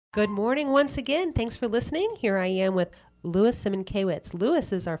Good morning once again. Thanks for listening. Here I am with Louis Symynkywicz.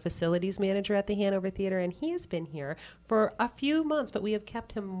 Louis is our facilities manager at the Hanover Theatre, and he has been here for a few months, but we have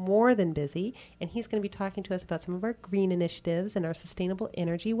kept him more than busy, and he's going to be talking to us about some of our green initiatives and our sustainable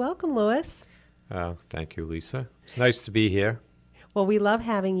energy. Welcome, Louis. Thank you, Lisa. It's nice to be here. Well, we love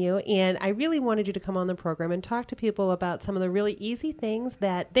having you, and I really wanted you to come on the program and talk to people about some of the really easy things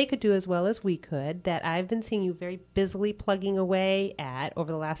that they could do as well as we could that I've been seeing you very busily plugging away at over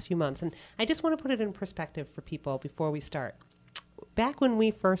the last few months. And I just want to put it in perspective for people before we start. Back when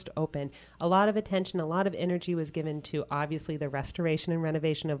we first opened, a lot of attention, a lot of energy was given to obviously the restoration and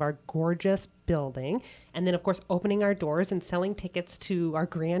renovation of our gorgeous building. And then, of course, opening our doors and selling tickets to our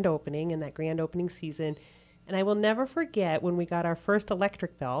grand opening and that grand opening season. And I will never forget when we got our first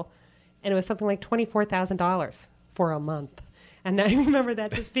electric bill, and it was something like $24,000 for a month. And I remember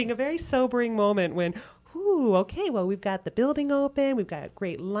that just being a very sobering moment when, okay, well, we've got the building open, we've got a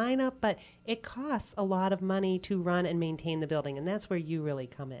great lineup, but it costs a lot of money to run and maintain the building, and that's where you really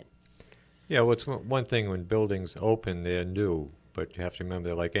come in. Yeah, well, it's one thing when buildings open, they're new, but you have to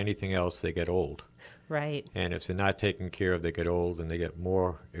remember, like anything else, they get old. Right. And if they're not taken care of, they get old and they get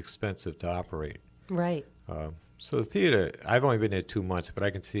more expensive to operate. Right. So the theater, I've only been there 2 months, but I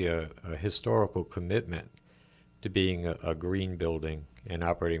can see a historical commitment to being a green building and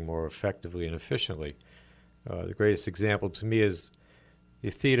operating more effectively and efficiently. The greatest example to me is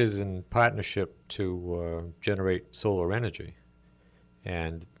the theater's in partnership to generate solar energy.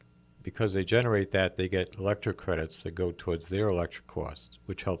 And because they generate that, they get electric credits that go towards their electric costs,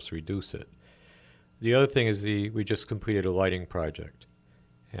 which helps reduce it. The other thing is we just completed a lighting project.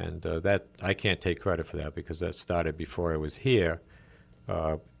 And that I can't take credit for that because that started before I was here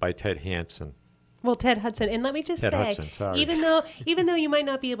by Ted Hansen. Well, Ted Hudson, and let me just Ted say, Hudson, sorry. even though you might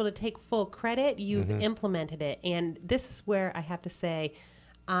not be able to take full credit, you've implemented it. And this is where I have to say,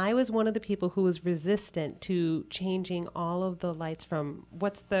 I was one of the people who was resistant to changing all of the lights from,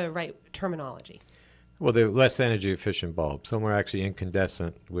 what's the right terminology? Well, they're less energy efficient bulbs. Some are actually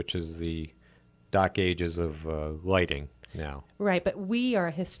incandescent, which is the dark ages of lighting now. Right, but we are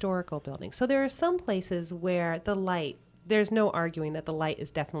a historical building. So there are some places where the light, there's no arguing that the light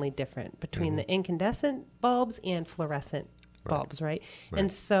is definitely different between the incandescent bulbs and fluorescent bulbs, right? And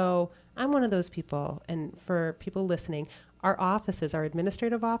so I'm one of those people, and for people listening, our offices, our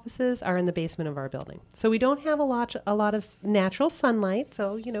administrative offices, are in the basement of our building. So we don't have a lot of natural sunlight.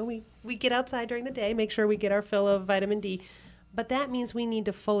 So, we get outside during the day, make sure we get our fill of vitamin D. But that means we need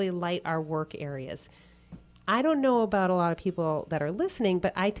to fully light our work areas. I don't know about a lot of people that are listening,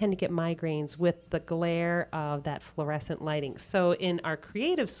 but I tend to get migraines with the glare of that fluorescent lighting. So in our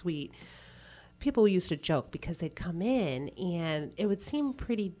creative suite, people used to joke because they'd come in and it would seem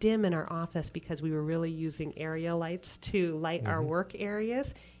pretty dim in our office because we were really using area lights to light our work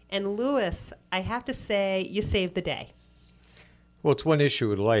areas. And Louis, I have to say, you saved the day. Well, it's one issue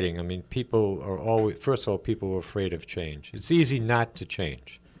with lighting. I mean, people are always, first of all, people are afraid of change. It's easy not to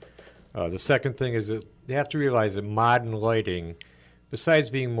change. The second thing is that you have to realize that modern lighting, besides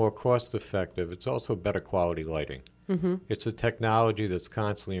being more cost effective, it's also better quality lighting. It's a technology that's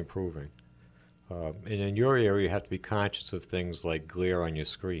constantly improving. And in your area, you have to be conscious of things like glare on your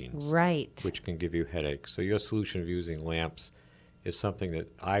screens, Right. which can give you headaches. So your solution of using lamps is something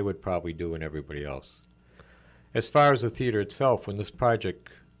that I would probably do and everybody else. As far as the theater itself, when this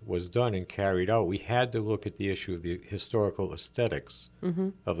project was done and carried out, we had to look at the issue of the historical aesthetics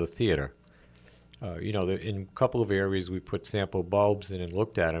of the theater. In a couple of areas we put sample bulbs in and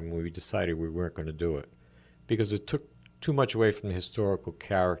looked at them, and we decided we weren't going to do it because it took too much away from the historical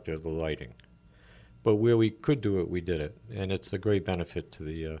character of the lighting. But where we could do it, we did it, and it's a great benefit to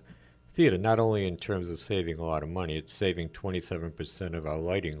the theater, not only in terms of saving a lot of money, it's saving 27% of our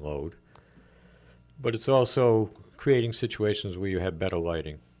lighting load, but it's also creating situations where you have better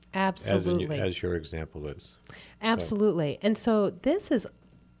lighting. Absolutely. As your example is. Absolutely. And so this is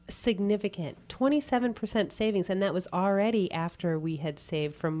significant, 27% savings, and that was already after we had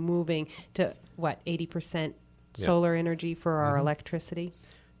saved from moving to, 80% solar energy for our electricity?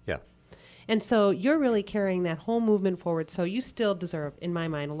 Yeah. And so you're really carrying that whole movement forward, so you still deserve, in my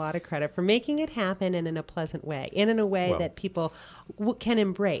mind, a lot of credit for making it happen and in a pleasant way, and in a way that people can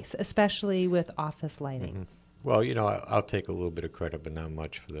embrace, especially with office lighting. Well, I'll take a little bit of credit, but not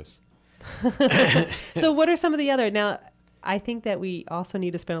much for this. So what are some of the other? Now, I think that we also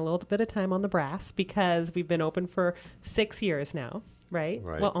need to spend a little bit of time on the brass because we've been open for 6 years now, right?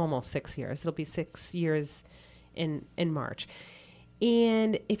 Right. Well, almost 6 years. It'll be 6 years in March.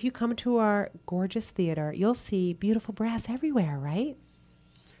 And if you come to our gorgeous theater, you'll see beautiful brass everywhere, right?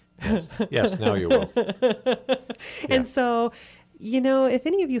 Yes, now you will. And so You know, if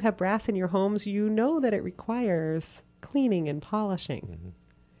any of you have brass in your homes, you know that it requires cleaning and polishing. Mm-hmm.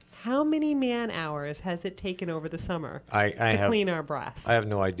 How many man hours has it taken over the summer I to have clean our brass? I have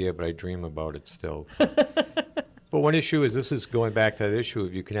no idea, but I dream about it still. But one issue is, this is going back to that issue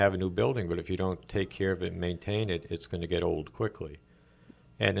of you can have a new building, but if you don't take care of it and maintain it, it's going to get old quickly.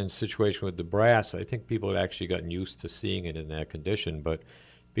 And in a situation with the brass, I think people had actually gotten used to seeing it in that condition, but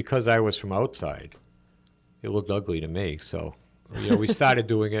because I was from outside, it looked ugly to me. So, we started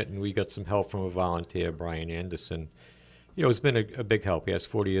doing it, and we got some help from a volunteer, Brian Anderson. It's been a big help. He has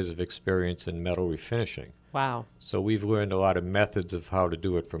 40 years of experience in metal refinishing. Wow. So we've learned a lot of methods of how to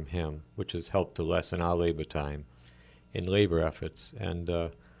do it from him, which has helped to lessen our labor time in labor efforts. And,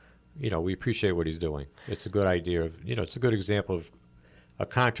 we appreciate what he's doing. It's a good idea of, it's a good example of a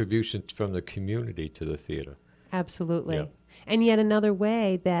contribution from the community to the theater. Absolutely. Yeah. And yet another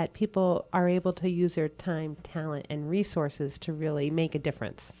way that people are able to use their time, talent, and resources to really make a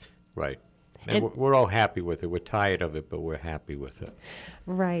difference. Right. And we're all happy with it. We're tired of it, but we're happy with it.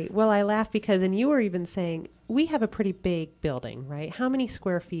 Right. Well, I laugh because, and you were even saying, we have a pretty big building, right? How many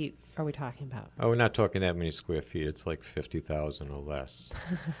square feet are we talking about? Oh, we're not talking that many square feet. It's like 50,000 or less.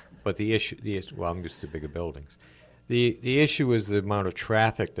 But the issue, well, I'm used to bigger buildings. The issue is the amount of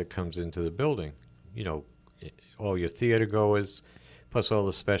traffic that comes into the building. All your theater goers, plus all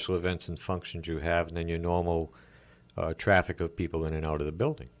the special events and functions you have, and then your normal traffic of people in and out of the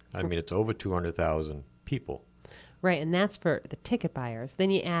building. I mean, it's over 200,000 people. Right, and that's for the ticket buyers. Then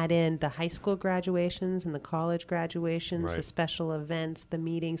you add in the high school graduations and the college graduations, Right. the special events, the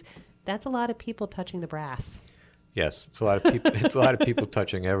meetings. That's a lot of people touching the brass. Yes, it's a lot of people. It's a lot of people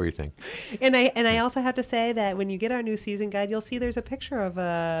touching everything. And I also have to say that when you get our new season guide, you'll see there's a picture of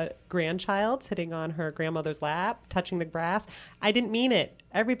a grandchild sitting on her grandmother's lap, touching the brass. I didn't mean it.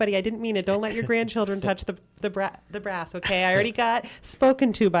 Everybody, I didn't mean it. Don't let your grandchildren touch the brass, okay? I already got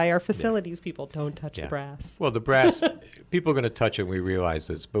spoken to by our facilities people. Don't touch the brass. Well, the brass, people are going to touch it, we realize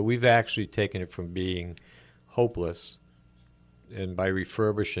this, but we've actually taken it from being hopeless, and by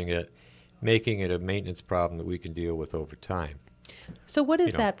refurbishing it, making it a maintenance problem that we can deal with over time. So what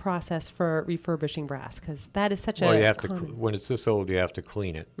is that process for refurbishing brass? Because that is such Well, a you have to, common- when it's this old, you have to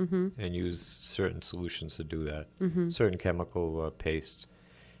clean it and use certain solutions to do that, certain chemical pastes.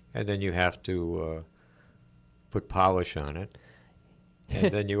 And then you have to put polish on it.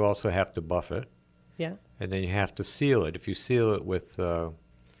 And then you also have to buff it. Yeah. And then you have to seal it. If you seal it with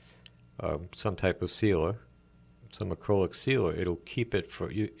some type of sealer, some acrylic sealer, it'll keep it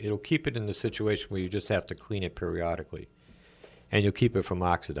it'll keep it in the situation where you just have to clean it periodically. And you'll keep it from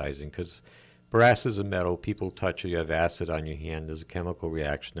oxidizing, because brass is a metal. People touch it, you have acid on your hand, there's a chemical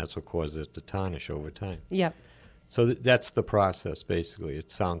reaction. That's what causes it to tarnish over time. Yep. So that's the process, basically. It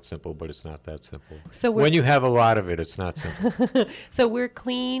sounds simple, but it's not that simple. So when you have a lot of it, it's not simple. So we're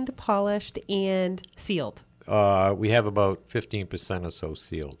cleaned, polished, and sealed. We have about 15% or so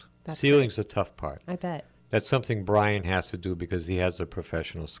sealed. That's Sealing's the tough part. I bet. That's something Brian has to do because he has a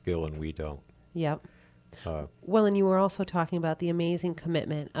professional skill and we don't. Yep. Well, and you were also talking about the amazing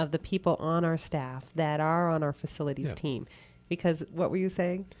commitment of the people on our staff that are on our facilities team. Because what were you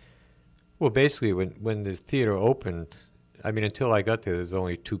saying? Well, basically, when the theater opened, I mean, until I got there, there's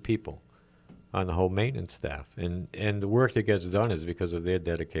only 2 people on the whole maintenance staff. And the work that gets done is because of their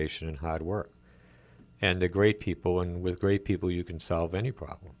dedication and hard work. And they're great people, and with great people, you can solve any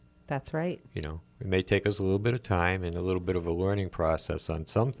problem. That's right. It may take us a little bit of time and a little bit of a learning process on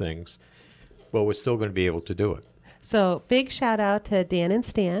some things, but we're still going to be able to do it. So big shout out to Dan and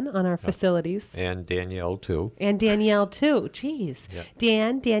Stan on our facilities. And Danielle, too. And Danielle, too. Jeez. Yep.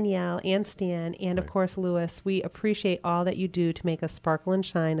 Dan, Danielle, and Stan, and of course, Louis, we appreciate all that you do to make us sparkle and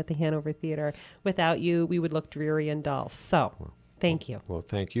shine at the Hanover Theatre. Without you, we would look dreary and dull. So, thank you. Well,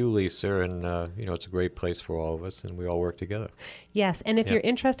 thank you, Lisa. And, it's a great place for all of us, and we all work together. Yes, and if you're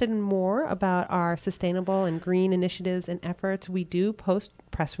interested in more about our sustainable and green initiatives and efforts, we do post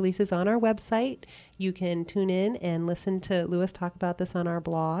press releases on our website. You can tune in and listen to Louis talk about this on our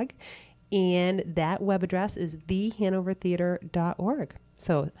blog. And that web address is thehanovertheatre.org.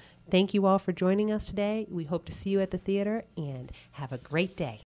 So thank you all for joining us today. We hope to see you at the theater, and have a great day.